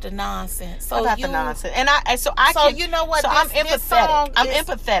about the nonsense. So the nonsense, and you know what? So I'm empathetic. I'm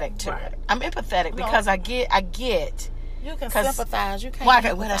empathetic to right. it. I'm empathetic because I get. You can sympathize. You can't.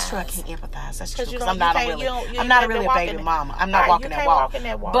 Well, that's true. I can't empathize. That's true. Because I'm not really a baby mama. I'm not walking that walk.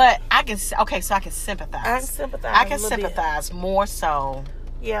 But I can. Okay, so I can sympathize. I can sympathize more so.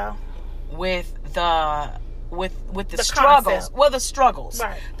 Yeah. With the struggles. Concept. Well, the struggles.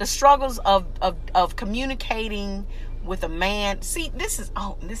 Right. The struggles of communicating with a man. See, this is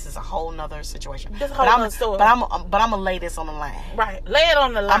a whole nother situation. This whole nother story. But I'm gonna lay this on the line. Right. Lay it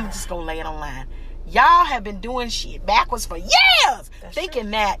on the line. I'm just gonna lay it on the line. Y'all have been doing shit backwards for years, thinking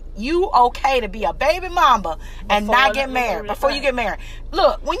that you okay to be a baby mama and not get married before you get married.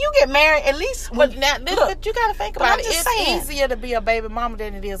 Look, when you get married, at least. But you gotta think about it. It's easier to be a baby mama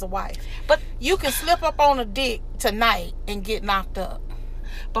than it is a wife. But you can slip up on a dick tonight and get knocked up.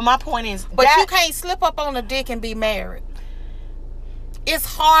 But my point is, you can't slip up on a dick and be married. It's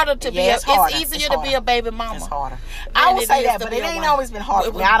harder to be. It's easier to be a baby mama. It's harder. I will say that, but it ain't always been hard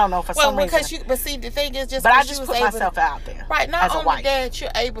for me. I don't know for some reason. But see, the thing is, just. But I just put myself out there. Right. Not only that,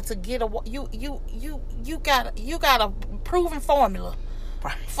 you're able to get you got a proven formula.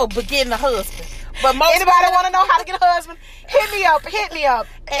 Right. For getting a husband. But most anybody want to know how to get a husband? Hit me up.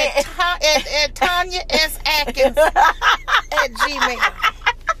 At Tanya S. Atkins at Gmail.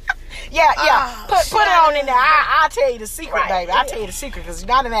 Yeah. Put it on in there. I'll tell you the secret, right, baby. I'll tell you the secret because I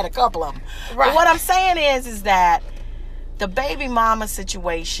done had a couple of them. Right. But what I'm saying is that the baby mama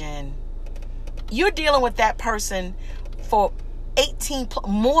situation, you're dealing with that person for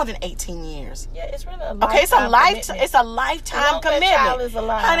more than 18 years. Yeah, it's really a lifetime. It's a lifetime commitment.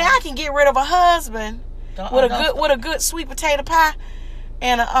 Honey, I can get rid of a husband with a good sweet potato pie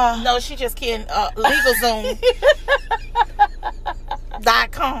and No, she just kidding. LegalZoom.com.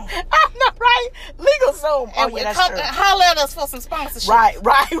 I know, right? LegalZoom. Oh, yeah, that's true. Holler at us for some sponsorship. Right.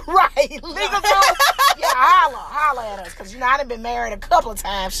 LegalZoom. Yeah, holler at us because I done been married a couple of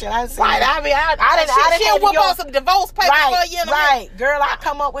times. Shit, I didn't see. Right, I didn't whip on some divorce papers for you. Right, girl, I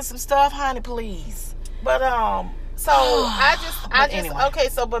come up with some stuff, honey, please. But so anyway. Okay,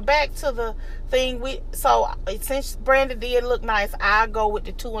 so but back to the thing since Brandy did look nice, I go with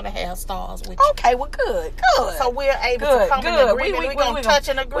the 2.5 stars with you. Okay, well good. So we're able to come in agreement. We're gonna touch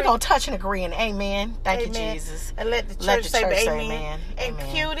and agree. We're gonna touch and agree and amen. Thank you, Jesus. And let the church say amen. And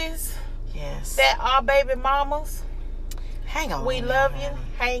cuties, yes, that are baby mamas, hang on. We love you.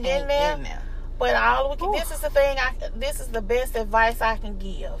 Hang in there. But this is the thing. This is the best advice I can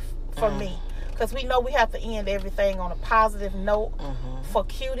give for me, because we know we have to end everything on a positive note for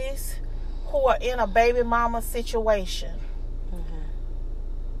cuties who are in a baby mama situation.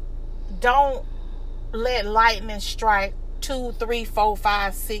 Don't let lightning strike 2, 3, 4,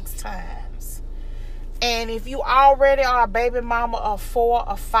 5, 6 times. And if you already are a baby mama of 4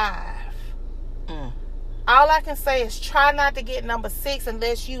 or 5, all I can say is try not to get number 6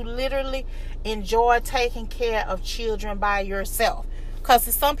 unless you literally enjoy taking care of children by yourself. Because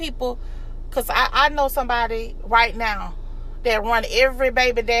some people, because I know somebody right now that run every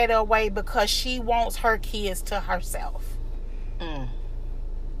baby daddy away because she wants her kids to herself.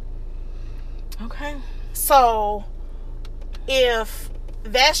 Okay. So, if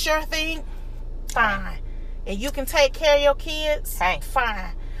that's your thing, fine. And you can take care of your kids,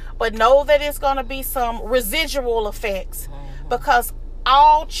 fine. But know that it's going to be some residual effects because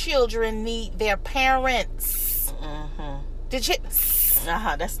all children need their parents. Did you?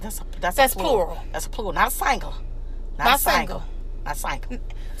 That's plural. That's a plural, not a single. Not single.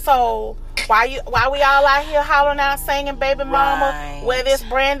 So why we all out here hollering out singing baby mama, whether it's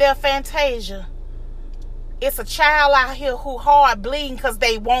Brandy or Fantasia, it's a child out here who hard bleeding because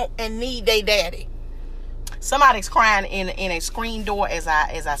they want and need their daddy. Somebody's crying in a screen door as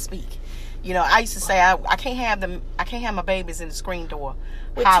I speak. I used to say I can't have my babies in the screen door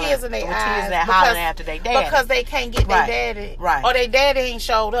with tears in their eyes hollering after their daddy because they can't get their daddy, or their daddy ain't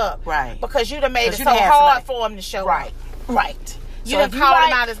showed up, because you done made it so hard for him to show up. Right. You done called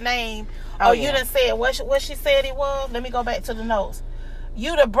him out his name, Oh, you done said what she said he was? Let me go back to the notes.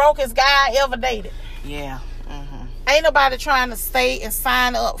 You the brokest guy I ever dated. Yeah. Ain't nobody trying to stay and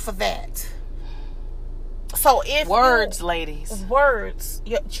sign up for that. So if ladies. Words.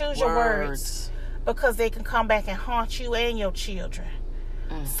 Choose your words. Because they can come back and haunt you and your children.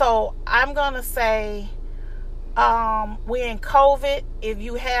 So I'm going to say, we're in COVID. If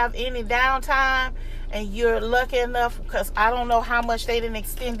you have any downtime and you're lucky enough, because I don't know how much they didn't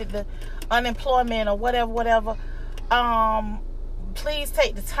extended the unemployment or whatever, please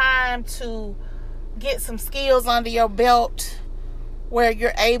take the time to get some skills under your belt where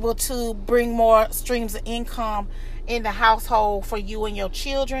you're able to bring more streams of income in the household for you and your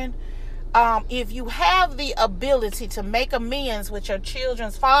children. If you have the ability to make amends with your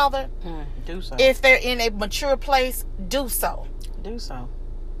children's father, do so. If they're in a mature place, do so. Do so.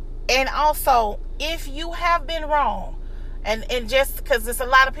 And also, if you have been wrong, and just because there's a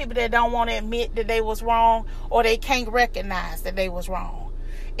lot of people that don't want to admit that they was wrong, or they can't recognize that they was wrong.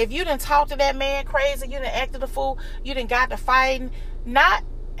 If you done talk to that man crazy, you done acted a fool, you done got to fighting,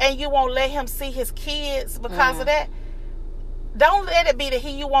 and you won't let him see his kids because of that. Don't let it be that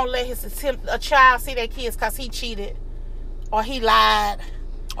you won't let a child see their kids because he cheated, or he lied,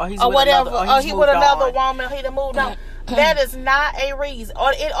 or whatever, or he with another woman, he done moved on. That is not a reason,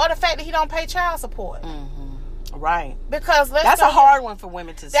 or the fact that he don't pay child support. Right. Because that's a hard one for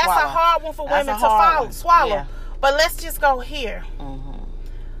women to swallow. That's a hard one for women to swallow. Yeah. But let's just go here.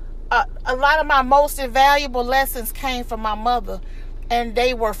 A lot of my most invaluable lessons came from my mother, and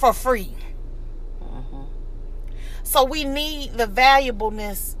they were for free. So we need the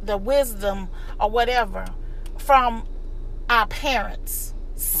valuableness, the wisdom, or whatever from our parents.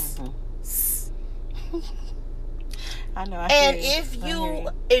 I know. And if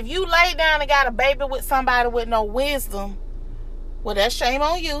you lay down and got a baby with somebody with no wisdom, well, that's shame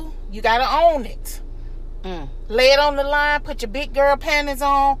on you. You got to own it. Lay it on the line. Put your big girl panties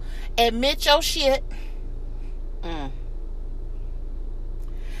on. Admit your shit.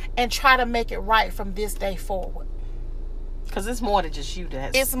 And try to make it right from this day forward. Because it's more than just you.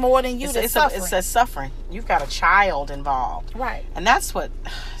 It's more than you that's suffering. It's a suffering. You've got a child involved. Right. And that's what...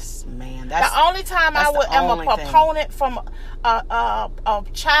 Man, the only time am a proponent from a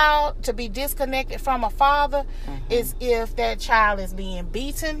child to be disconnected from a father is if that child is being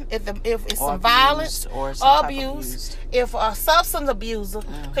beaten, if it's some violence or abuse, if a substance abuser,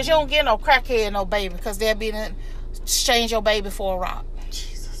 because you don't get no crackhead, no baby, because they'll be to exchange your baby for a rock.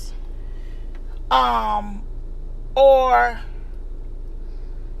 Jesus. Or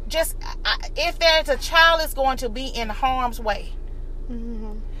just if there's a child that's going to be in harm's way.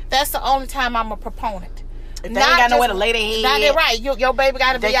 That's the only time I'm a proponent. If they ain't got nowhere to lay their head. They're right. Your baby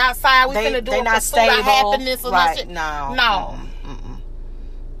got to be outside. We finna do a pursuit of happiness or right. nothing. No.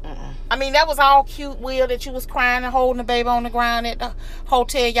 I mean, that was all cute, Will, that you was crying and holding the baby on the ground at the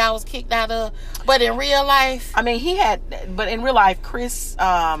hotel y'all was kicked out of. But in real life... I mean, in real life, Chris,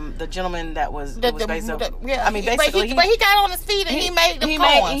 the gentleman that was... basically... I mean, basically... But he got on his feet and he made them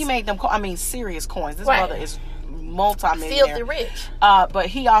coins. He made them, serious coins. This brother is... multi-millionaire. Filthy rich. But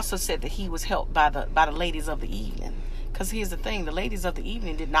he also said that he was helped by the ladies of the evening. Because here's the thing: the ladies of the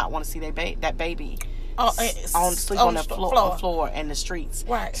evening did not want to see that baby sleep on the floor and the streets.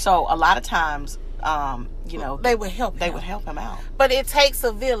 Right. So a lot of times, they would help. They would help him out. But it takes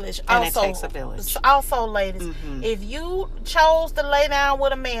a village. It takes a village. Also, ladies, if you chose to lay down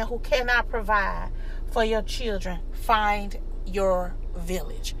with a man who cannot provide for your children, find your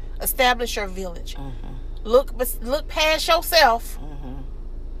village. Establish your village. Look past yourself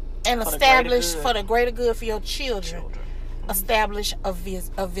and establish for the greater good for your children. Establish a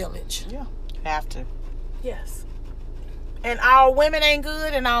village. Yeah, you have to. Yes. And all women ain't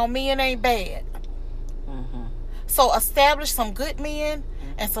good and all men ain't bad. So establish some good men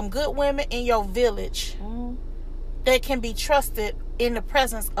and some good women in your village that can be trusted in the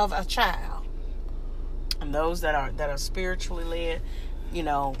presence of a child. And those that are spiritually led.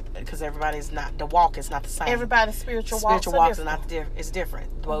 Because everybody's not, the walk is not the same. Everybody's spiritual walks are not it's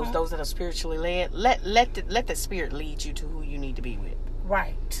different. Those that are spiritually led, let the spirit lead you to who you need to be with.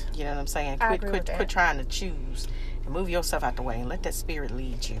 Right. You know what I'm saying? Quit trying to choose and move yourself out the way and let that spirit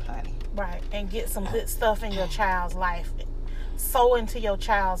lead you, honey. Right. And get some good stuff in your child's life. Sow into your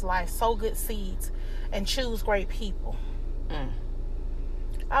child's life. Sow good seeds and choose great people.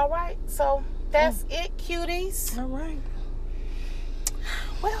 All right. So that's it, cuties. All right.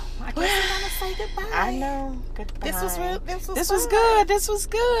 Well, I guess we're gonna say goodbye. I know. Goodbye. This was real. This was good. This was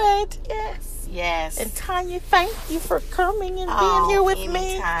good. Yes. Yes. And Tanya, thank you for coming and being here with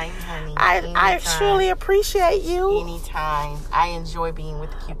me. Anytime, honey. I truly appreciate you. Anytime. I enjoy being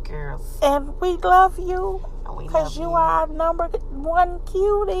with the cute girls. And we love you. We because you are our number one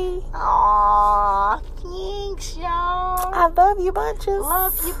cutie. Aw, thanks, y'all. I love you bunches.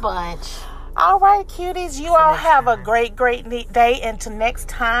 Love you bunch. All right, cuties. You all have a great day. Until next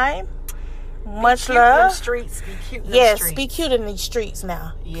time. Much love. Streets. Be cute. Yes, streets. be cute in these streets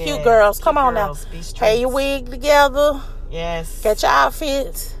now. Yes, cute girls. Come on girls, now. Have your wig together. Yes. Get your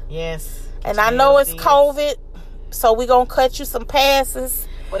outfits. Yes. And I know it's COVID, so we're going to cut you some passes.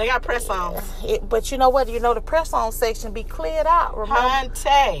 Well, they got press-ons. But you know what? You know the press-on section be cleared out. Remember?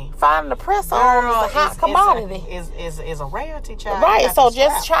 Hunty. Finding the press-on is a hot commodity. Is a rarity, child. Right, so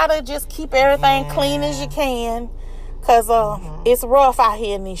just try to just keep everything clean as you can. Because it's rough out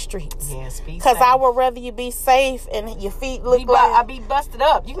here in these streets. Yes, be safe. Because I would rather you be safe and your feet look like... I be busted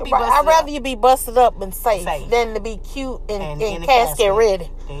up. You can be busted up. I'd rather you be busted up and safe than to be cute and casket ready.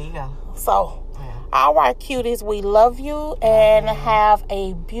 There you go. So... All right, cuties, we love you and have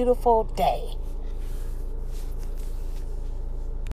a beautiful day.